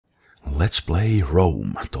Let's play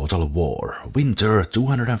Rome, Total War, Winter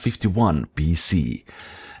 251 BC,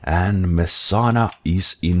 and Messana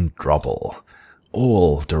is in trouble.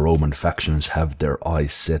 All the Roman factions have their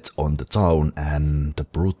eyes set on the town, and the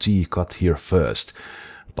Brutii got here first,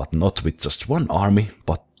 but not with just one army,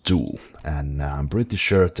 but two, and I'm pretty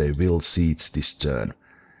sure they will siege this turn,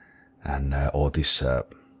 and or this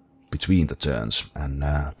between the turns, and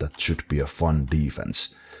that should be a fun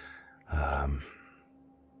defense.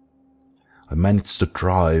 I managed to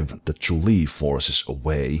drive the Julie forces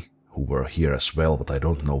away, who were here as well, but I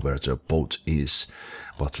don't know where their boat is.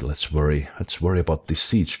 But let's worry about this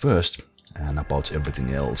siege first, and about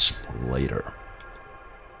everything else later.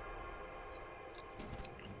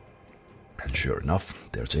 And sure enough,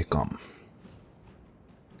 there they come.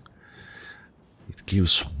 It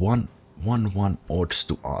gives 1-1 odds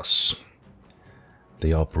to us.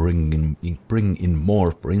 They are bringing in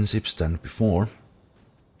more principes than before.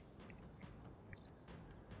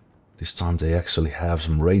 This time they actually have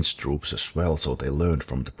some ranged troops as well, so they learned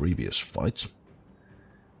from the previous fights.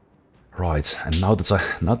 Right, and now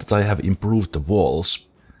that I have improved the walls,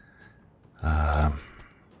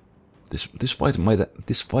 this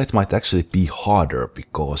fight might actually be harder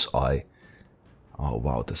because oh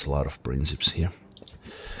wow, there's a lot of principes here.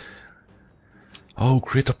 Oh,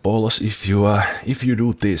 Kritoboulos, if you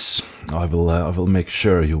do this, I will make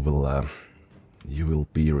sure you will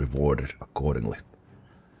be rewarded accordingly.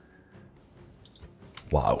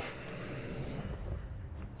 Wow.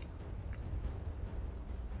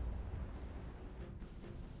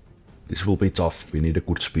 This will be tough. We need a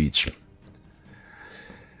good speech.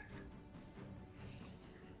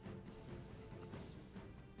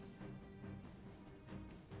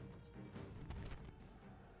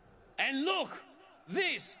 And look!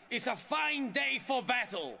 This is a fine day for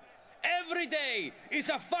battle. Every day is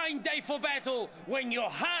a fine day for battle when your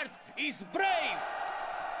heart is brave.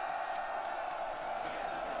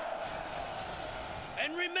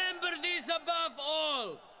 And remember this above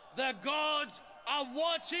all, the gods are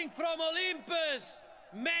watching from Olympus.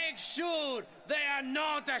 Make sure they are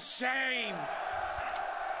not ashamed.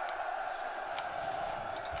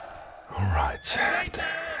 Alright,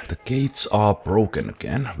 the gates are broken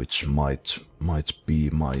again, which might be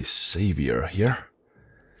my savior here.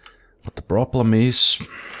 But the problem is,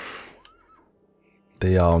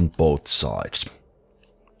 they are on both sides.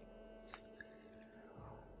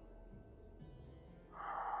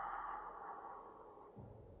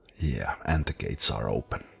 Yeah, and the gates are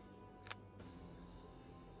open.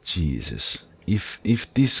 Jesus, if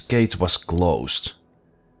this gate was closed...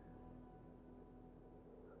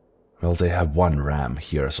 Well, they have one ram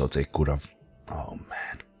here, so they could have... Oh,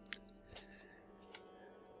 man.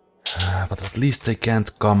 But at least they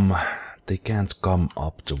can't come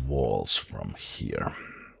up the walls from here.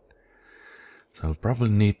 So I'll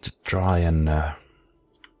probably need to try and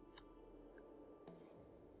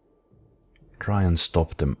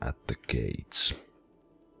stop them at the gates.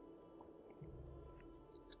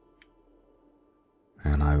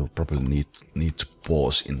 And I will probably need to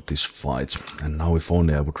pause in this fight. And now if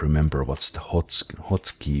only I would remember what's the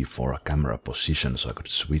hotkey for a camera position, so I could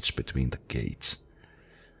switch between the gates.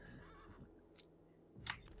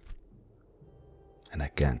 And I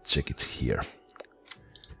can't check it here.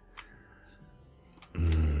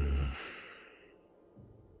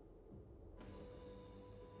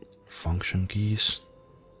 Function keys.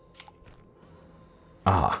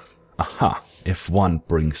 Aha, F1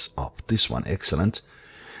 brings up this one, excellent.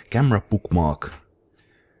 Camera bookmark,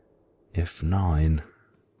 F9.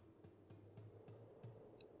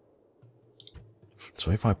 So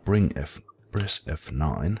if I press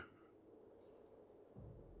F9,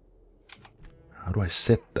 how do I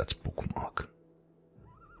set that bookmark?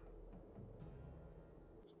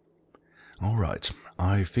 Alright,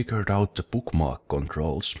 I figured out the bookmark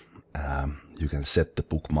controls. You can set the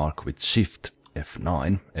bookmark with Shift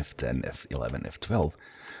F9, F10, F11, F12,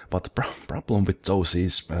 but the problem with those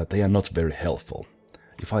is they are not very helpful.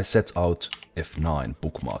 If I set out F9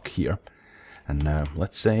 bookmark here, and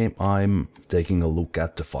let's say I'm taking a look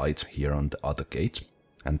at the fight here on the other gate,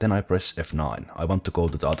 and then I press F9, I want to go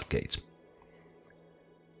to the other gate.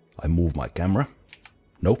 I move my camera.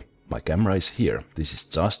 Nope, my camera is here, this is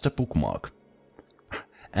just a bookmark.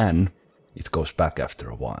 And it goes back after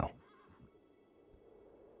a while.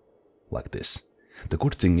 Like this. The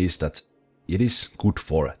good thing is that it is good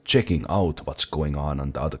for checking out what's going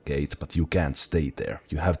on the other gate, but you can't stay there.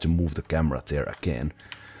 You have to move the camera there again.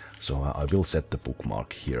 So I will set the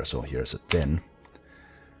bookmark here, so here's a 10.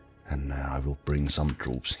 And I will bring some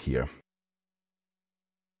troops here.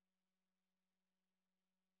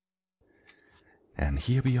 And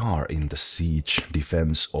here we are in the siege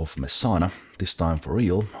Defense of Messana, this time for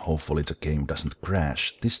real. Hopefully the game doesn't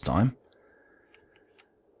crash this time.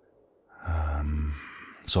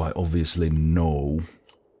 So I obviously know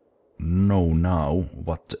now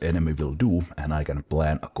what the enemy will do, and I can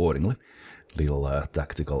plan accordingly. Little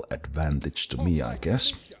tactical advantage to me, I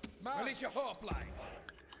guess.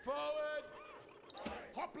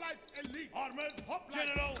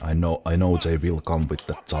 I know they will come with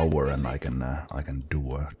the tower, and I can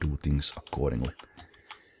do things accordingly.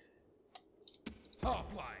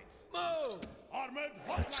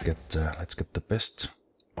 Let's get the best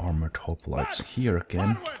armored hoplites here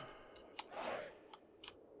again.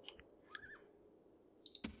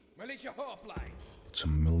 Put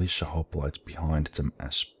some militia hoplites behind them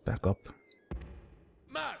as backup.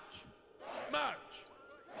 March! March!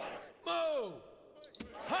 Move!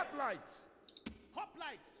 Hoplites!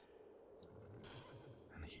 Hoplites!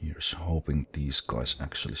 And here's hoping these guys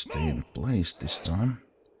actually stay in place this time.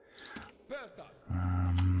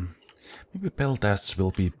 Maybe Peltasts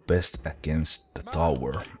will be best against the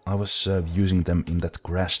tower. I was using them in that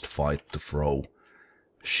crashed fight to throw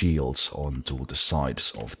shields onto the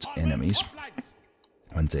sides of the enemies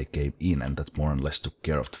when they came in, and that more or less took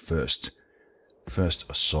care of the first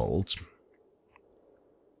assault.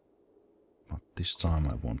 But this time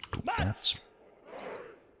I won't do that.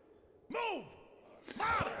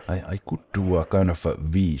 I could do a kind of a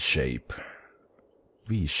V-shape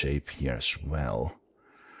here as well.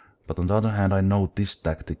 But on the other hand, I know this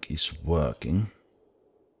tactic is working.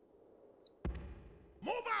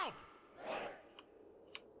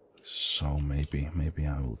 So maybe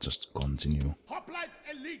I will just continue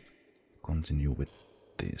with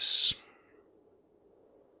this.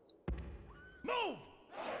 Move!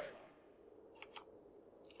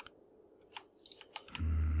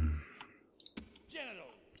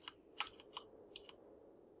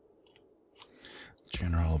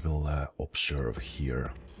 General will observe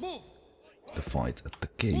here the fight at the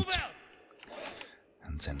gate.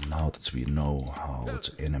 And then now that we know how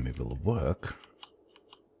the enemy will work,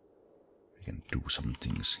 we can do some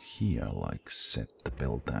things here, like set the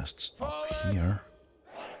Peltasts up here.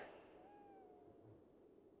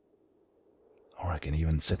 Or I can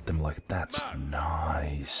even set them like that.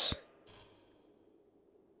 Nice.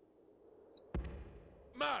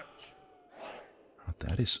 March! Oh,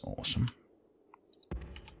 that is awesome.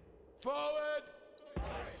 Forward!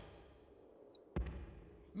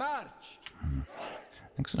 March!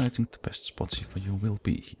 Actually, I think the best spots for you will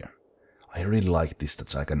be here. I really like this,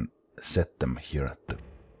 that I can set them here at the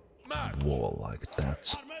wall like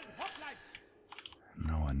that.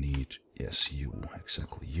 Now I need, yes, you,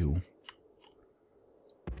 exactly you.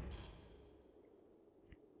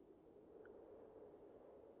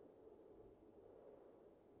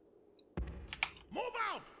 Move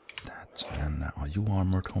out! That, and are you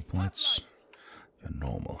armored hoplites? Your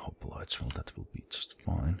normal hoplites, well, that will be just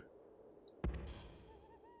fine.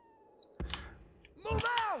 Move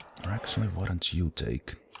out! Or actually, why don't you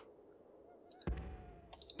take?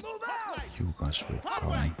 Move out! You guys will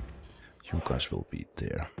come. You guys will be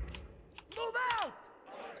there. Move out!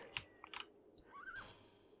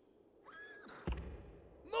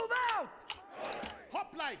 Move out!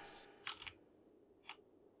 Hoplites!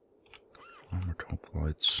 Armored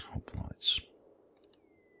hoplites, hoplites.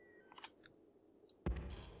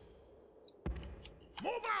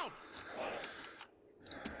 Move out!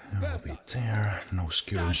 You'll be there. No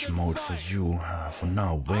skirmish mode for you. For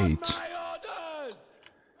now, wait.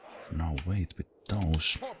 For now, wait with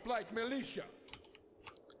those. Hoplite militia!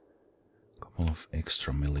 Couple of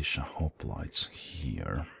extra militia hoplites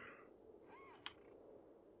here.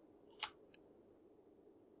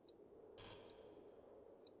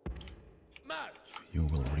 March! You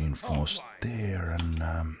will reinforce there, and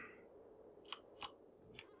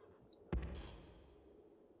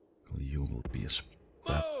you will be as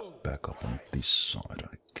back up on this side,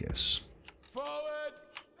 I guess. Forward!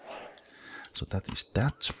 So that is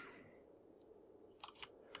that.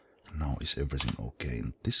 Now is everything okay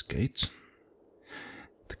in this gate?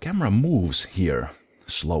 The camera moves here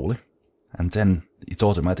slowly, and then it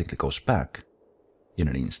automatically goes back in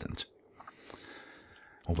an instant.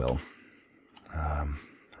 Oh well.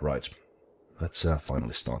 Right. Let's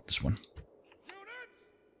finally start this one.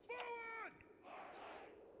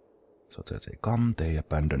 So there they come, they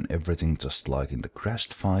abandon everything just like in the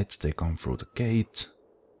crashed fight. They come through the gate.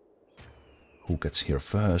 Who gets here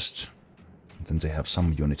first? And then they have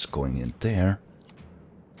some units going in there.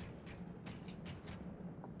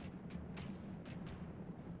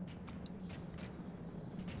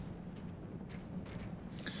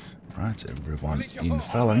 Right, everyone in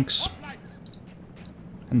phalanx.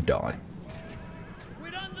 and die. We're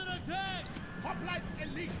under attack! Hoplite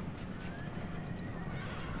elite!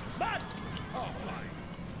 But hoplites!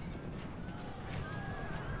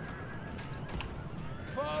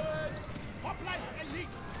 Forward! Hoplite elite!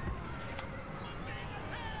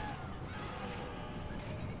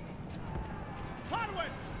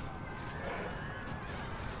 Forward!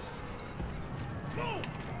 Move!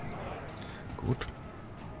 Good.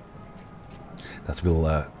 That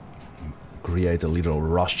will create a little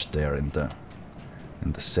rush there in the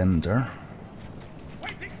center.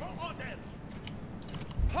 Waiting for orders!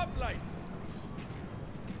 Hoplites!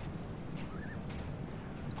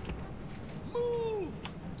 Move!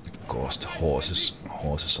 Because the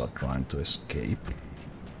horses are trying to escape.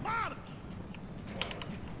 March!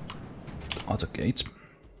 The other gates.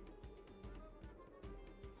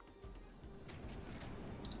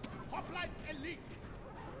 Hoplite elite!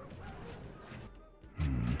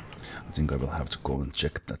 I think I will have to go and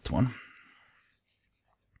check that one.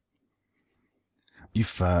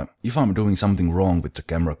 If I'm doing something wrong with the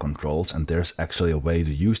camera controls and there's actually a way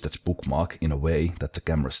to use that bookmark in a way that the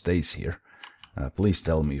camera stays here, please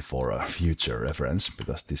tell me for a future reference,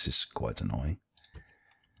 because this is quite annoying.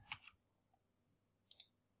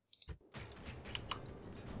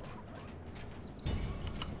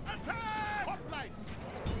 Attack! Hoplites!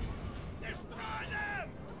 Destroy them!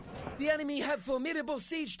 The enemy have formidable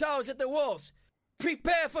siege towers at the walls.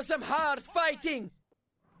 Prepare for some hard fighting!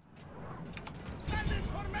 Stand in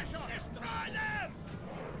formation! Destroy them!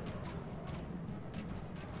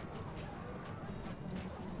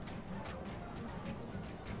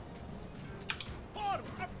 Form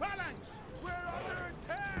a phalanx! We're under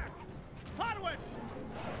attack! Forward!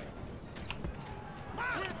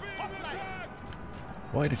 March! Hoplites!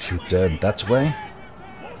 Why did you turn that way?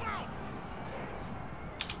 Move out!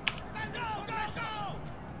 Stand down! Go!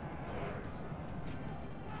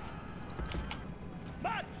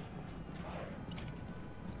 March!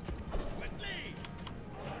 Quickly!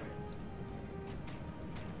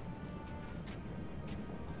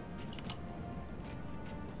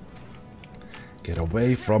 Get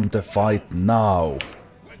away from the fight now!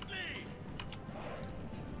 Quickly!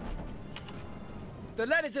 The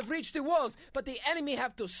ladders have reached the walls, but the enemy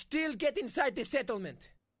have to still get inside the settlement.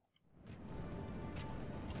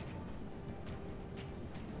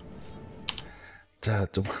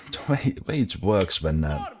 The way it works when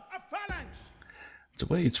Form a phalanx! the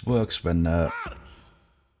way it works when March!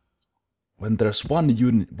 there's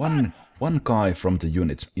one guy from the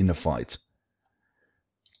unit in a fight.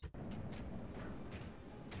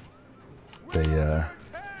 They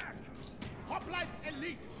Attack! Hoplite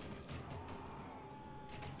elite!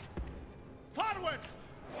 Forward!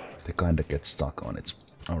 they kinda get stuck on it.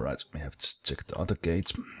 Alright, we have to check the other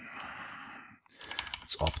gates.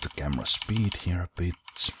 Let's up the camera speed here a bit.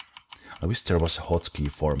 I wish there was a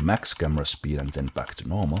hotkey for max camera speed and then back to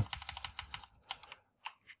normal.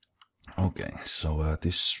 Okay, so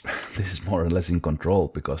this is more or less in control,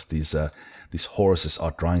 because these horses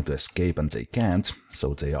are trying to escape and they can't,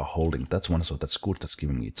 so they are holding that one, so that's good, that's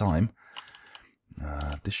giving me time.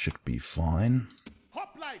 This should be fine.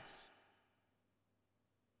 Hoplites!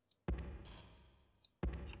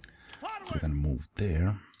 We Forward! can move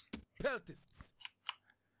there. Peltists.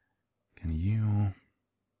 Can you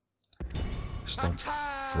start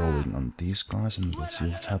throwing on these guys and let's see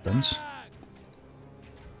what happens.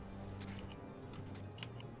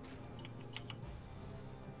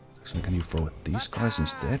 So can you throw at these guys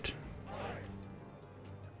instead?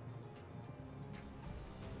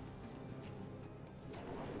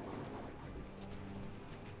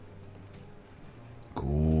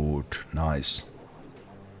 Good, nice.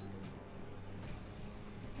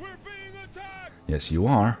 We're being attacked! Yes, you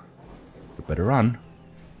are. You better run.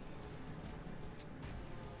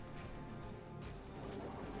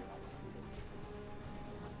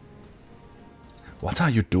 What are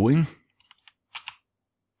you doing?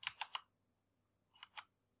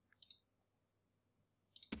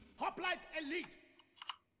 Hoplite elite!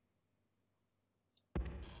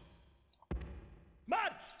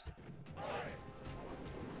 March!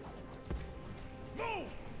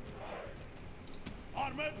 Move!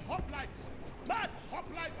 Armored hoplites! March!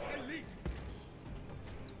 Hoplite elite!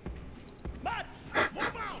 March!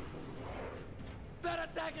 Move out! They're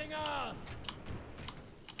attacking us!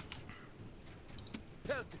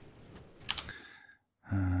 Peltists.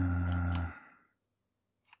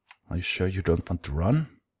 Are you sure you don't want to run?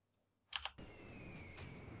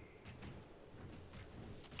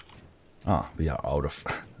 Ah, we are out of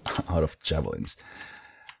out of javelins.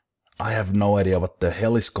 I have no idea what the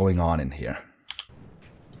hell is going on in here.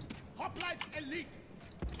 Hoplite elite!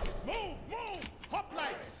 Move! Move!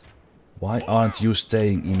 Hoplites! Why aren't you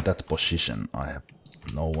staying in that position? I have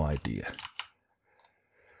no idea.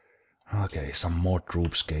 Okay, some more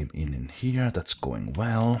troops came in here. That's going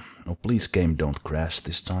well. Oh, please, game, don't crash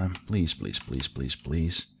this time. Please, please, please, please,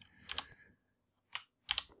 please.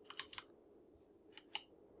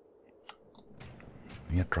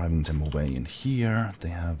 We are driving them away in here. They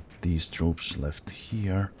have these troops left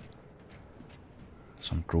here.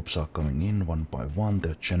 Some troops are coming in one by one.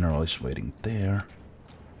 Their general is waiting there.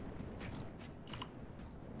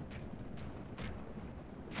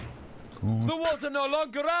 Good. The walls are no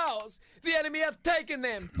longer ours! The enemy have taken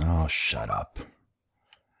them! Oh, shut up.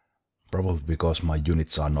 Probably because my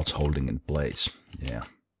units are not holding in place. Yeah.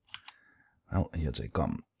 Well, here they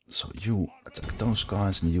come. So you attack those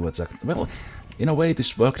guys and you attack... Well, in a way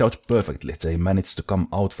this worked out perfectly. They managed to come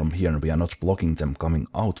out from here and we are not blocking them coming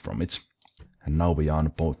out from it. And now we are on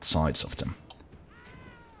both sides of them.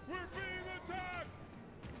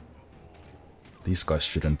 These guys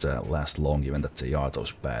shouldn't last long, even that they are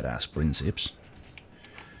those badass principes.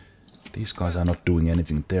 These guys are not doing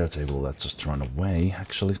anything there, they will just run away.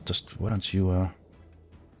 Actually, just why don't you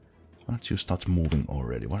start moving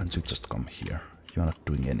already? Why don't you just come here? You are not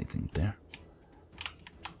doing anything there.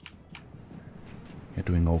 You're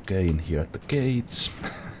doing okay in here at the gates.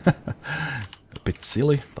 A bit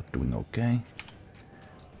silly, but doing okay.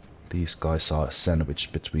 These guys are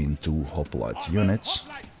sandwiched between two hoplite units.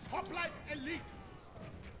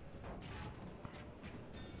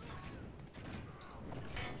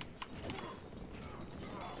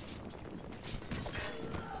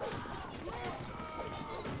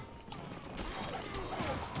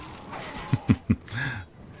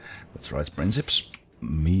 That's right, principes.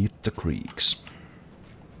 Meet the creeks.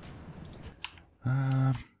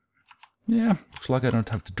 Yeah, looks like I don't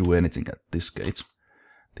have to do anything at this gate.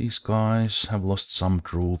 These guys have lost some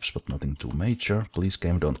troops, but nothing too major. Please,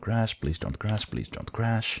 game, don't crash. Please don't crash. Please don't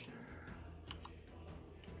crash.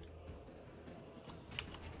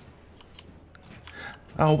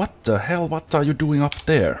 Oh, what the hell? What are you doing up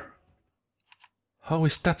there? How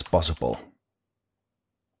is that possible?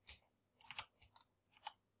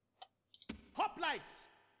 Hoplites!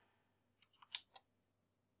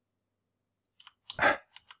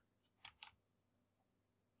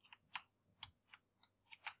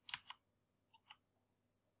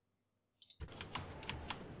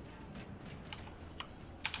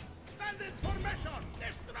 Stand in formation!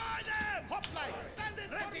 Destroy them! Hoplites! Stand in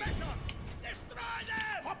formation! Destroy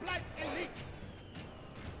them! Hoplite elite!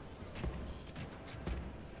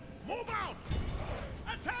 Move out!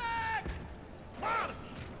 Attack! March!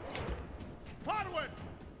 Forward!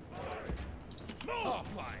 Move!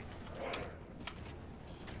 Hoplites!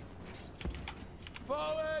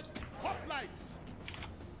 Forward! Hoplites!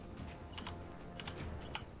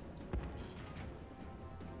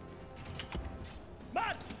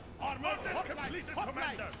 March! Armor is completed,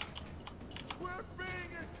 Commander! We're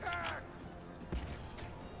being attacked!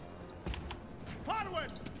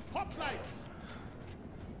 Forward! Hoplites!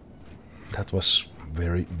 That was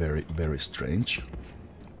very, very, very strange.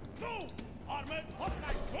 Move! Armored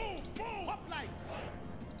hoplites! Move! Move! Hoplites!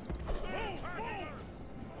 Move! Move!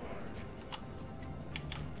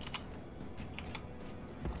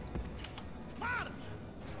 March!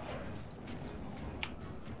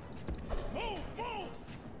 Move! Move!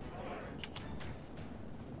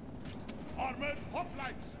 Armored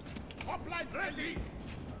hoplites! Hoplite ready!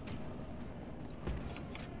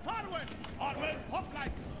 Forward! Armored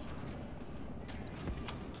hoplites!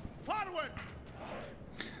 Forward!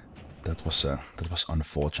 That was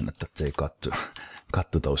unfortunate that they got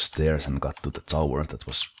to those stairs and got to the tower. That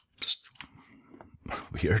was just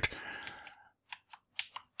weird.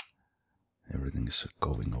 Everything is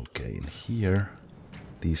going okay in here.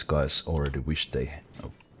 These guys already wish they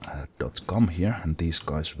had not come here, and these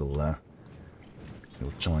guys will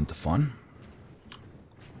join the fun.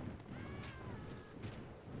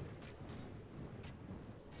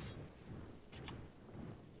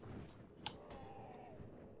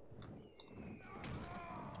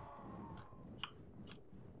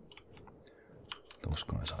 Those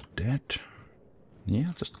guys are dead.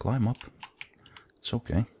 Yeah, just climb up. It's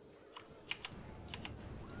okay.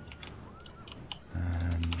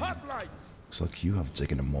 And looks like you have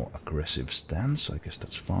taken a more aggressive stance. I guess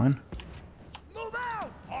that's fine. Move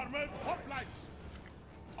out! Armored hoplites!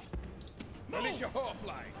 Militia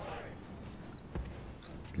hoplites!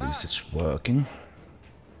 At least it's working.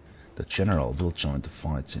 The general will join the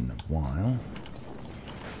fights in a while.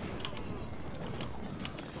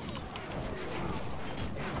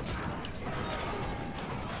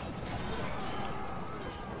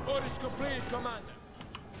 Orders complete, Commander.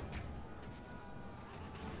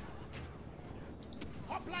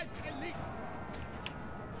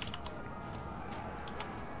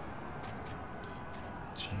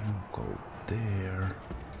 You go there.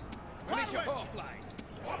 Militia hoplites.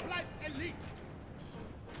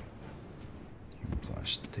 You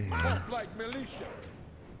guys there. Hoplite militia.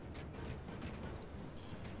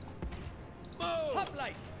 Move.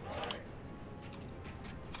 Hoplites.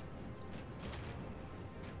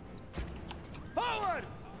 Forward.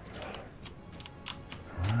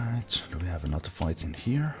 Right, do we have another fight in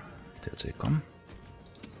here? There they come.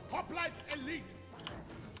 Hoplite elite.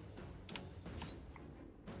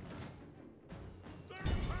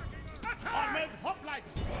 Armored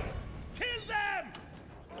hoplites. Kill them.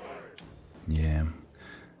 Yeah.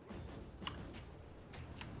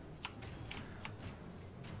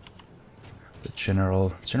 The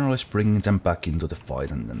general is bringing them back into the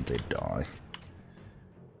fight and then they die.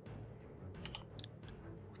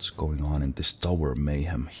 What's going on in this tower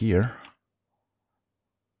mayhem here?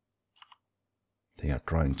 They are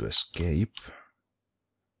trying to escape.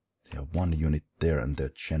 They have one unit there and their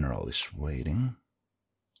general is waiting.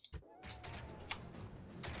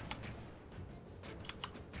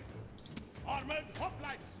 Armored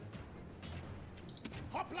hoplites.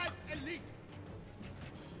 Hoplite elite.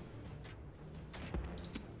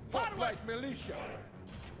 Hoplite militia.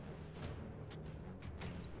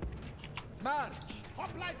 March.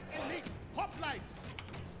 Hoplite elite. Hoplites.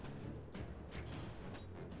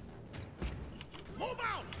 Move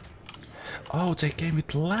out. Oh, they came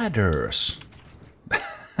with ladders.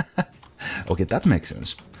 Okay, that makes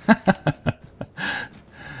sense.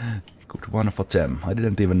 Good one for them. I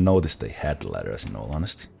didn't even notice they had ladders, in all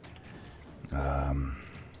honesty.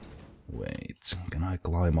 Wait, can I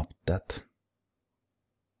climb up that?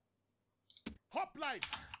 Hoplites.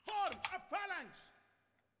 Form a phalanx.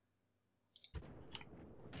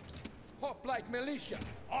 Hoplite militia.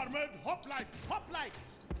 Armored hoplites. Hoplites.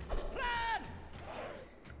 Run.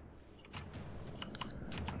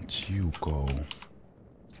 And you go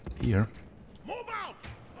here. Move out.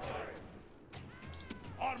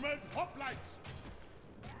 Armored hoplites.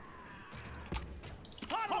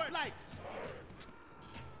 Hoplites.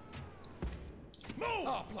 Move.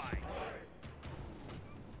 Hoplites.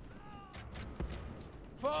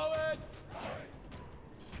 Forward.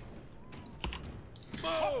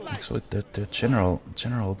 Move. Actually, the general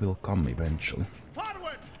will come eventually.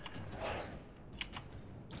 Forward.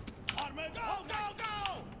 Armored. Go, go,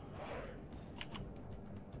 go.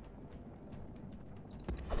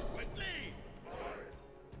 Quickly.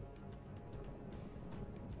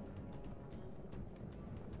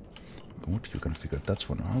 Good, you can figure that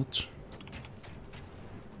one out.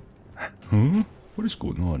 Huh? What is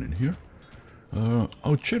going on in here?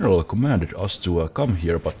 Our general commanded us to come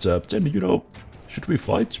here, but then, you know, should we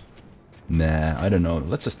fight? Nah, I don't know.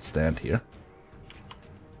 Let's just stand here.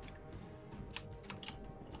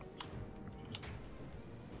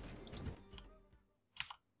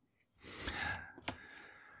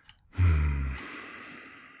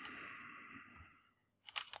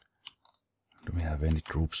 Do we have any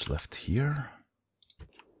troops left here?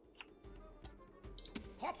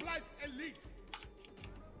 Hoplite elite.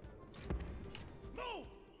 Move.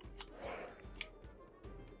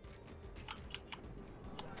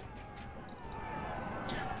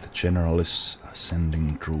 The general is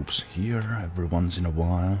sending troops here every once in a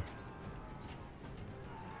while.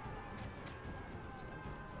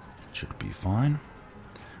 Should be fine.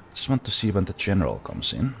 Just want to see when the general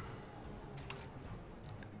comes in.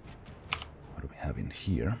 What do we have in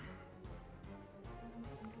here?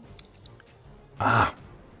 Ah,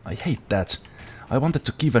 I hate that. I wanted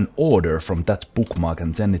to give an order from that bookmark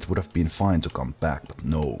and then it would have been fine to come back, but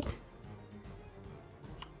no.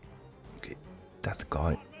 Okay, that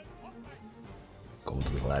guy. Go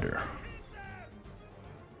to the ladder.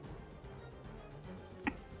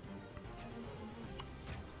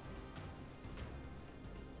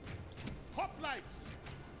 Hoplites.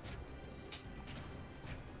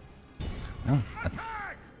 Well,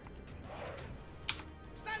 Attack.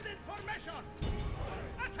 Stand in formation.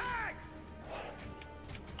 Attack.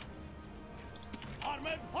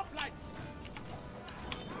 Armored hoplites.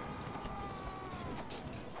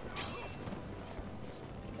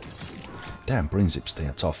 damn principes, they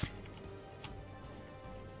are tough.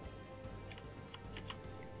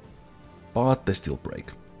 But they still break.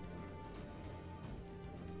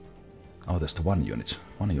 Oh, there's the one unit.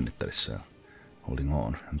 One unit that is holding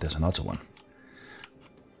on. And there's another one.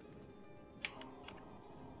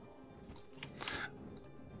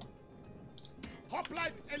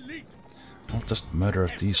 Hoplite elite. I'll just murder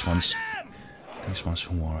these ones. These ones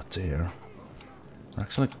who are there.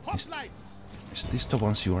 Actually, is this the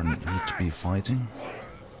ones you are need to be fighting?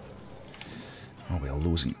 Oh, we are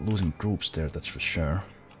losing troops there, that's for sure.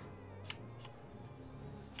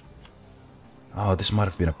 Oh, this might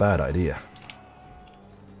have been a bad idea.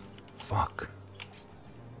 Fuck.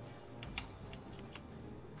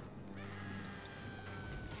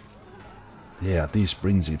 Yeah, these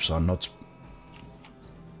principes are not...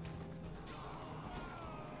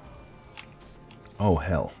 Oh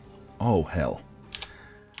hell. Oh hell.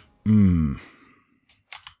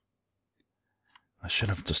 I should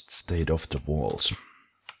have just stayed off the walls.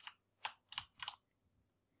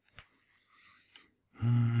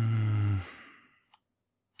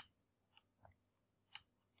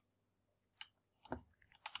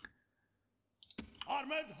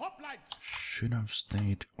 Armored hoplites! Should have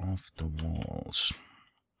stayed off the walls.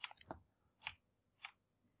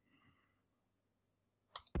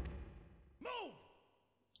 Move!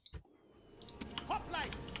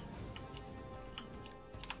 Hoplites!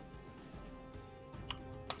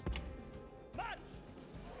 March!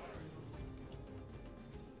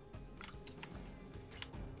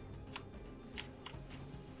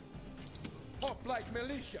 Hoplite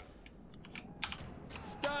militia.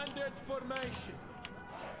 Standard formation.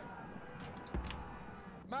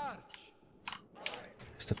 March.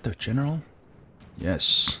 Is that the general?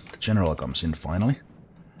 Yes, the general comes in finally.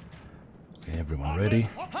 Okay, everyone ready?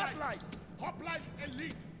 Hoplites. Hoplite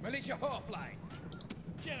elite! Militia hoplites.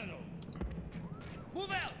 General!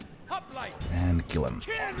 Move out! Hoplites. And kill him.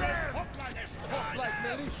 Kill them. Hoplite! Hoplite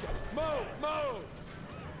militia. Move, move.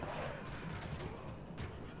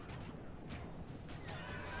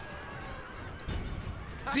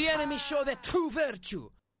 The enemy show their true virtue.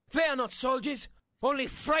 They are not soldiers, only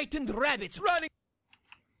frightened rabbits running.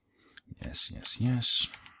 Yes, yes, yes.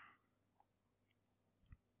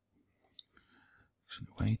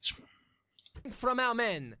 Wait. From our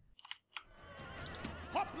men.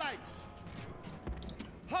 Hoplites!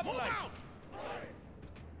 Hoplites.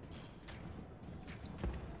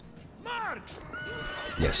 March!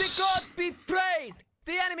 The Yes. gods be praised!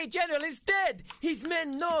 The enemy general is dead! His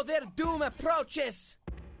men know their doom approaches!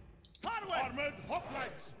 Forward! Armored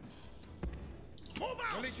hoplites! Move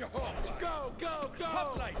out! Militia hoplites! Go, go, go!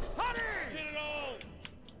 Hoplites! Hurry! General!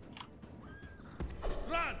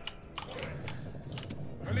 Run!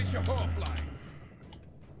 Militia hoplites!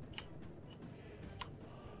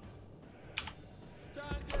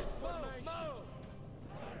 Standard formation!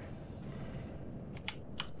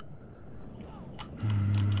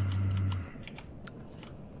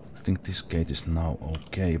 I think this gate is now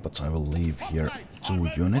okay, but I will leave here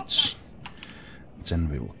 2 units. Then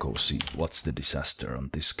we will go see what's the disaster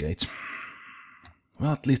on this gate.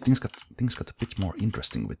 Well, at least things got a bit more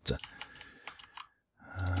interesting with the...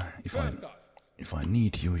 if I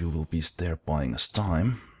need you, you will be there buying us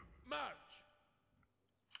time.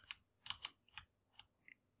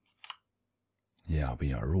 Yeah,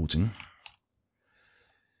 we are routing.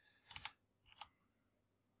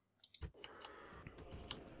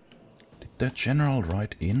 Did the general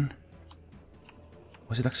ride in?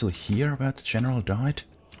 Was it actually here where the general died?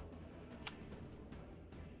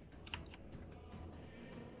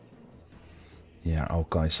 Yeah, our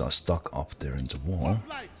guys are stuck up there in the wall.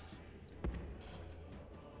 Hoplites!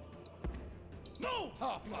 No!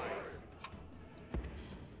 Hoplites!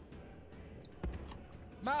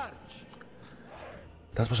 March!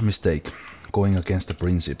 That was a mistake, going against the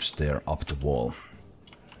principes there up the wall.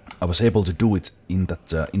 I was able to do it in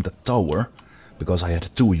that tower, because I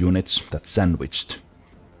had 2 units that sandwiched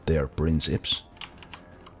their principes.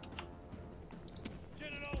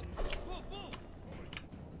 General! Move, move!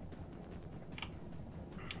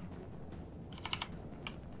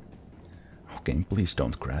 Okay, please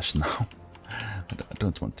don't crash now. I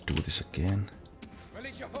don't want to do this again.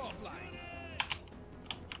 Militia hoplites!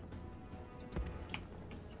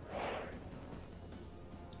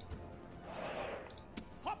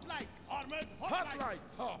 Hoplites! Armored hoplites!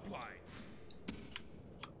 Hoplites!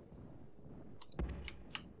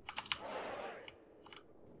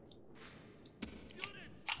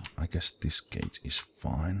 I guess this gate is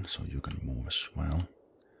fine, so you can move as well.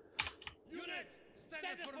 Unit!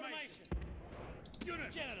 Standard formation!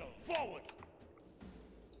 Unit! General! Forward!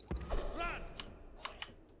 Run!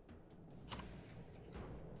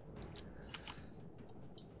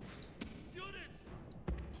 Units!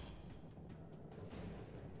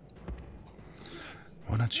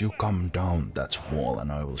 Why don't you come down that wall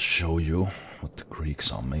and I will show you what the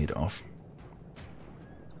Greeks are made of.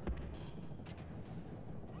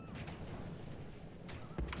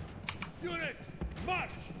 Units!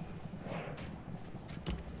 March!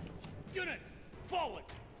 Units! Forward!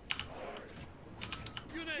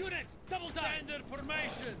 Units! Double down! Standard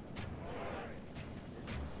formation!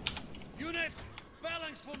 Units!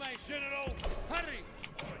 Phalanx formation! General! Hurry!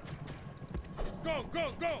 Go,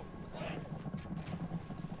 go, go!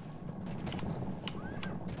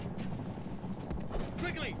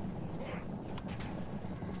 Quickly!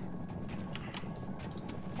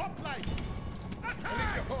 Hoplite!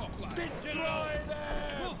 Attack! Hoplite! Destroy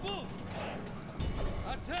them! Move, move!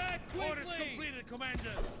 Attack quickly! Orders completed,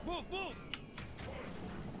 Commander! Move, move!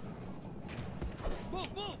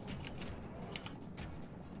 Move, move!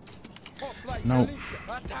 Hoplite, No. militia!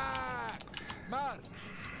 Attack! March!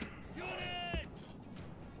 Units!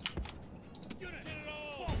 Units!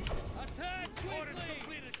 General! Attack quickly! Orders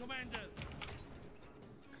completed, Commander!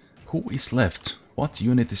 Who is left? What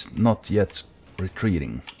unit is not yet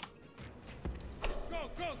retreating? Go,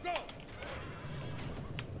 go, go!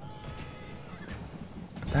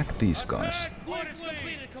 Attack these guys. Attack orders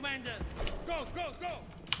completed, Commander! Go, go, go!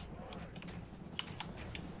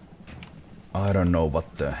 I don't know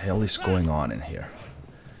what the hell is going on in here.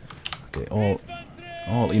 Okay,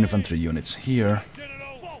 all infantry units here.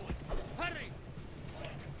 General! Forward! Hurry!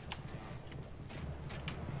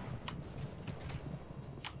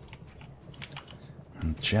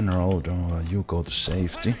 And General, you go to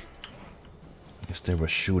safety. I guess they were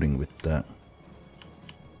shooting with the...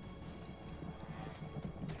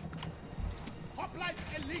 Hoplite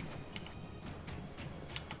elite!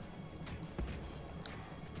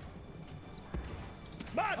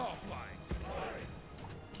 March!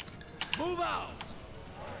 Move out!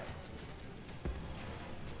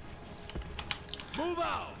 Move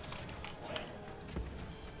out!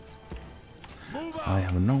 Move out! I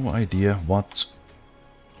have no idea what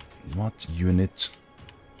unit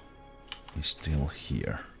is still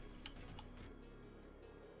here.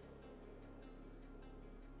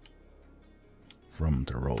 From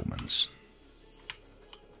the Romans.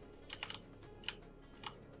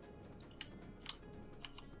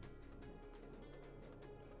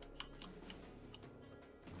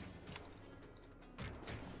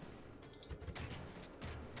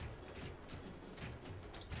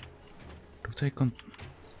 Do they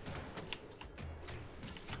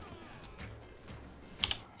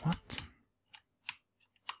What?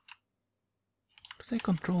 Do they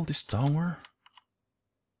control this tower?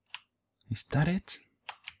 Is that it?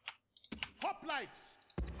 Hoplites!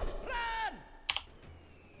 Run!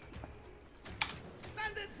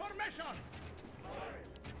 Stand in formation!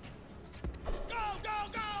 Go, go,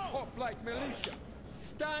 go! Hoplite militia!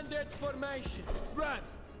 Standard formation! Run!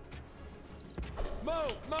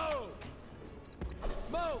 Move, move!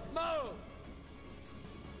 Move, move!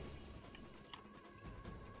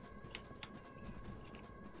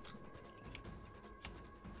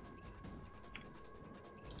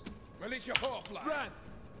 Militia hoplite! Run!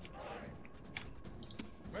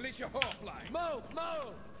 Militia hoplite! Move,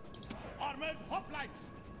 move! Armored hoplites!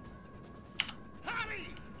 Hurry!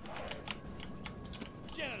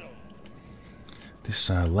 General! This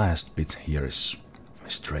last bit here is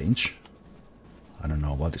strange. I don't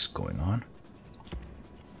know what is going on.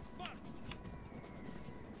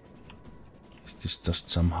 Is this just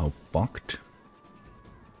somehow bugged?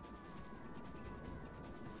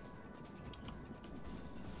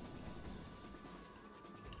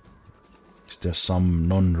 Is there some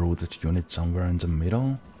non-rooted unit somewhere in the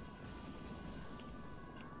middle?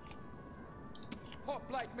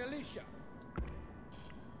 Hoplite militia!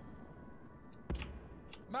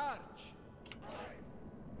 March!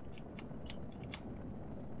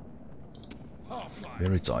 Hoplite!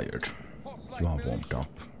 Very tired. You are warmed up.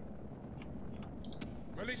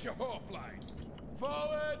 Militia hoplites!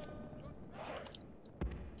 Forward!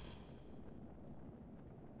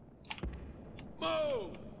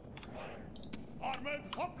 Move! Armored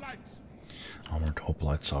hoplites! Armored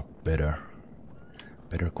hoplites are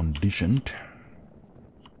better conditioned.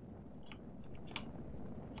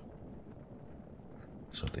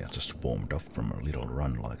 So they are just warmed up from a little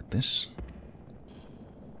run like this.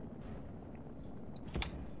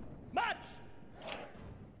 March!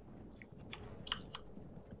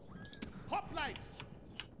 Hoplites!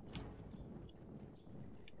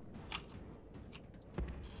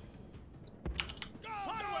 Go,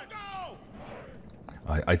 go, go!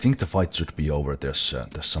 I think the fight should be over. There's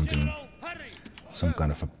something, General, hurry! some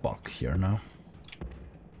kind of a bug here now.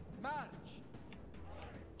 March!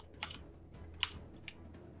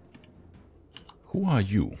 Who are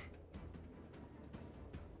you?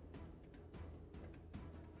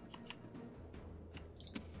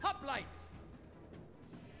 Hoplites!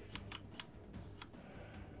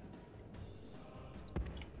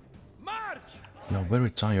 March! You are very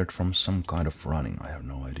tired from some kind of running. I have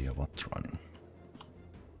no idea what running.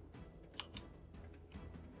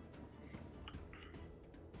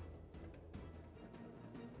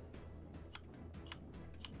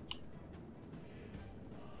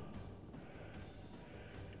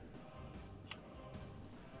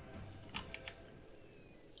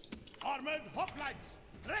 Armored hoplites,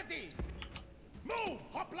 ready! Move,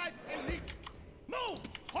 hoplite elite! Move,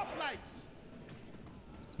 hoplites!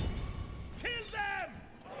 Kill them!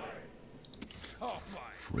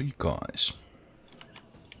 Hoplites! 3 guys.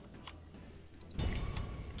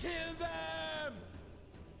 Kill them!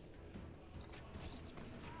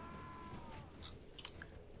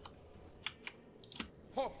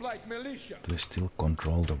 Hoplite militia! Do we still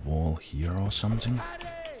control the wall here or something? Hurry!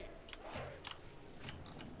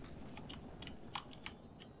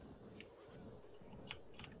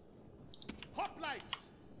 Hoplites!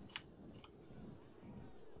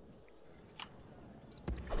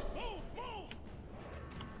 Move, move!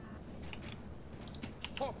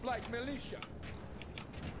 Hoplite militia!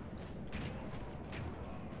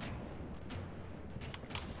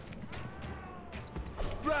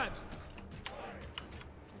 Run!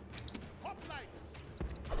 Hoplites!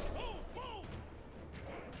 Move, move!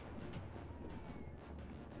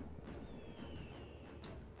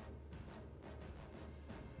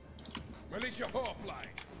 Militia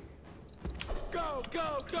hoplites! Go,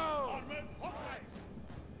 go, go! Armored hoplites!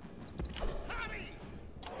 Hurry!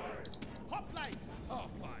 Hoplites!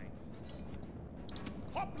 Hoplites!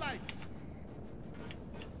 Hoplites!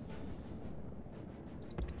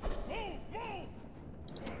 Move, move!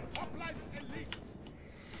 Hoplite elite!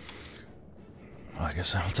 I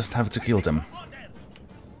guess I'll just have to kill them. Orders!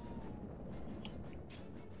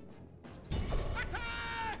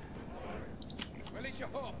 Attack! Militia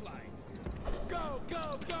hoplites! Go,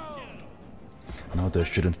 go, go! Now there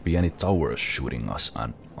shouldn't be any towers shooting us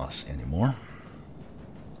anymore.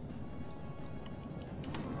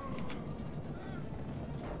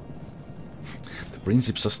 The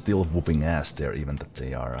Princips are still whooping ass there, even that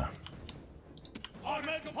they are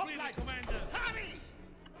Armored hoplite! Commander! Hurry!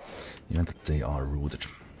 even that they are rooted.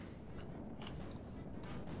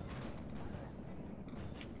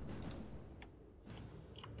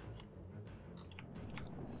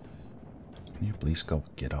 Can you please go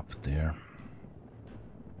get up there?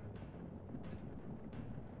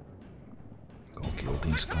 Go kill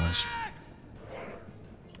these guys.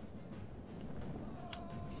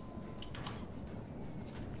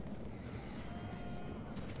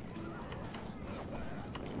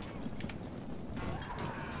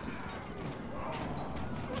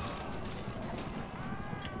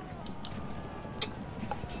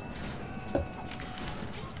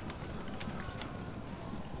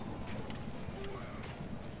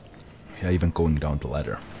 Yeah, even going down the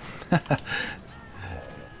ladder. The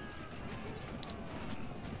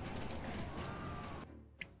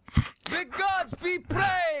gods be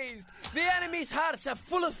praised! The enemy's hearts are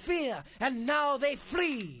full of fear, and now they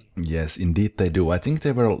flee! Yes, indeed they do. I think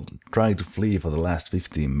they were trying to flee for the last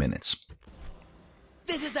 15 minutes.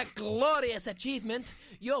 This is a glorious achievement.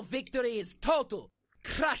 Your victory is total.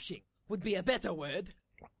 Crushing would be a better word.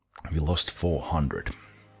 We lost 400.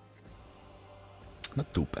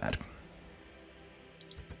 Not too bad.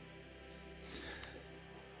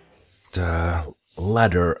 The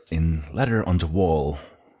ladder on the wall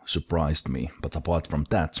surprised me, but apart from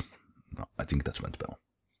that, no, I think that went well.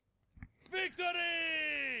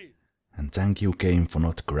 Victory! And thank you, game, for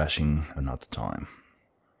not crashing another time.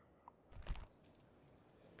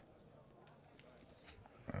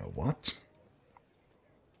 What?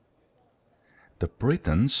 The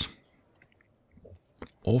Britons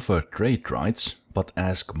offer trade rights, but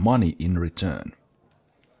ask money in return.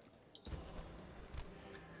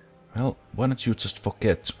 Well, why don't you just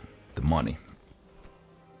forget the money?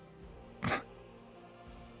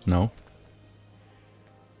 No?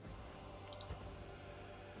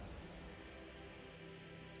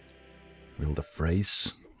 Will the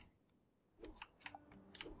phrase...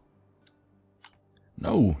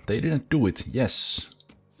 No, they didn't do it. Yes.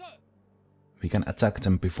 We can attack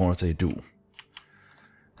them before they do.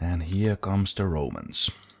 And here comes the Romans.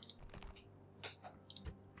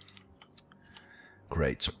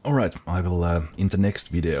 Great. Alright, I will, in the next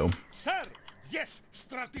video... Sir! Yes,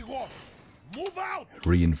 strategos! Move out!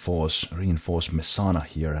 reinforce Messana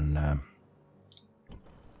here and...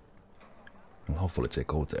 well, hopefully they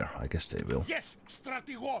go there. I guess they will. Yes,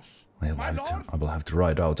 strategos! I will have to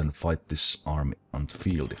ride out and fight this army on the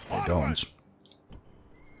field if they don't.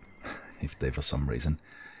 If they for some reason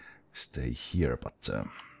stay here, but I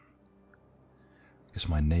guess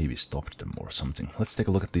my navy stopped them or something. Let's take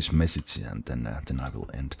a look at these messages and then I will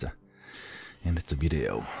end the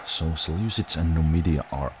video. So Seleucids and Numidia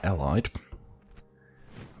are allied.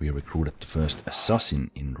 We recruited the first assassin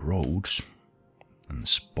in Rhodes and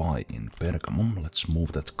spy in Pergamum. Let's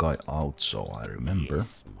move that guy out so I remember.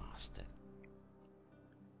 Yes, master.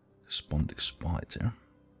 Spontic spy there.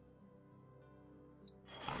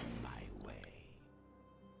 On my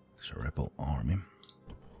There's a rebel army.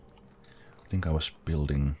 I think I was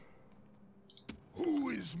building... Who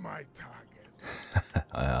is my target?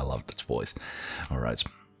 I love that voice. Alright.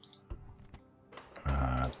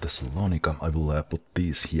 Thessalonica. I will put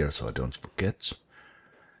these here so I don't forget.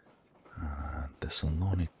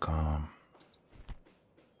 Thessalonica.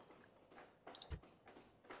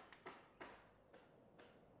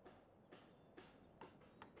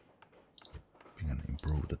 We can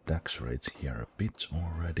improve the tax rates here a bit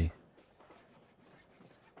already.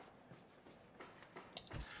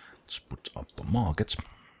 Let's put up a market.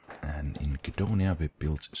 And in Kidonia we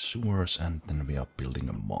built sewers and then we are building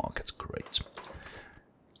a market. Great.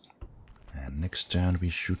 And next turn we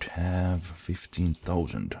should have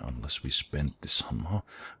 15,000 unless we spend this somehow.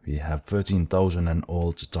 We have 13,000 and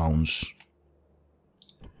all the towns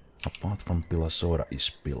apart from Pilasora is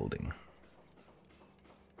building.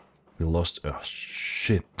 We lost a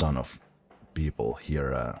shit ton of people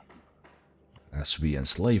here as we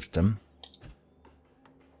enslaved them.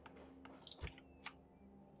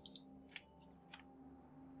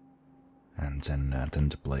 And then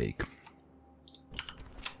the plague.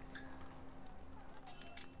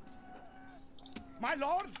 My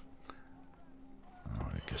lord?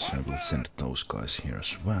 I guess I will send those guys here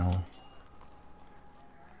as well.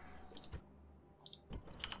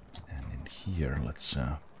 And in here, let's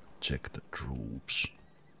check the troops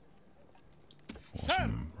for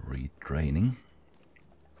some retraining.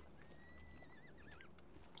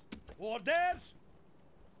 Orders?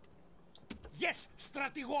 Yes,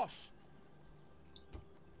 strategos.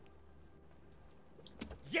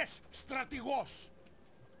 Yes, strategos.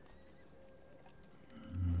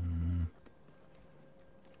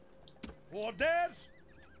 Orders?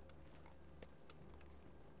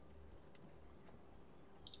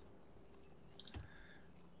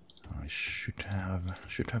 I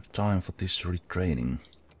should have time for this retraining.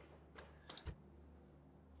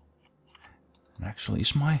 And actually,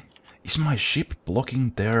 is my ship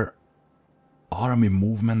blocking their army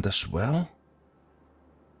movement as well?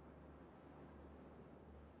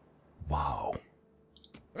 Wow.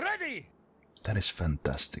 Ready! That is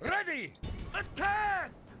fantastic. Ready!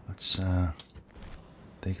 Attack! Let's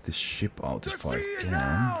take this ship out if I The sea is can.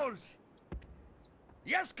 ours!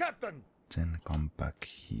 Yes, Captain! Then come back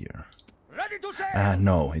here. Ready to sail!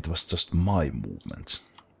 No, it was just my movement.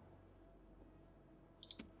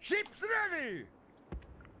 Ships ready!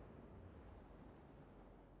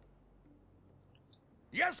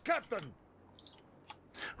 Yes, Captain!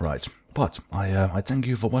 Right, but I thank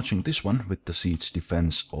you for watching this one with the siege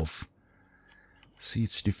defense of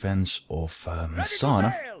Messana. Ready to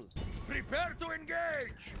sail! Prepare to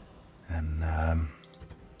engage! And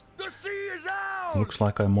The sea is ours! looks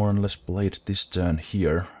like I more or less played this turn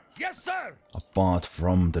here, Yes, sir! apart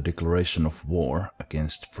from the declaration of war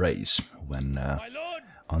against Thrace, when My lord!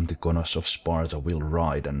 Antigonos of Sparta will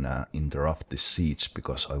ride and interrupt this siege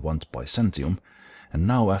because I want Byzantium. And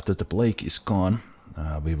now after the plague is gone,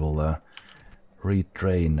 we will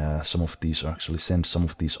retrain some of these, or actually send some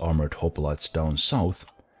of these armored hoplites down south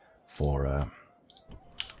for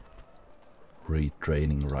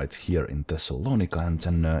retraining right here in Thessalonica, and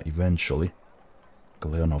then eventually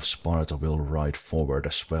Cleon of Sparta will ride forward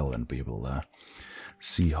as well, and we will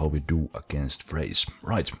see how we do against Thrace.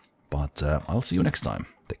 Right, but I'll see you next time.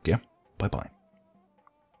 Take care, bye bye.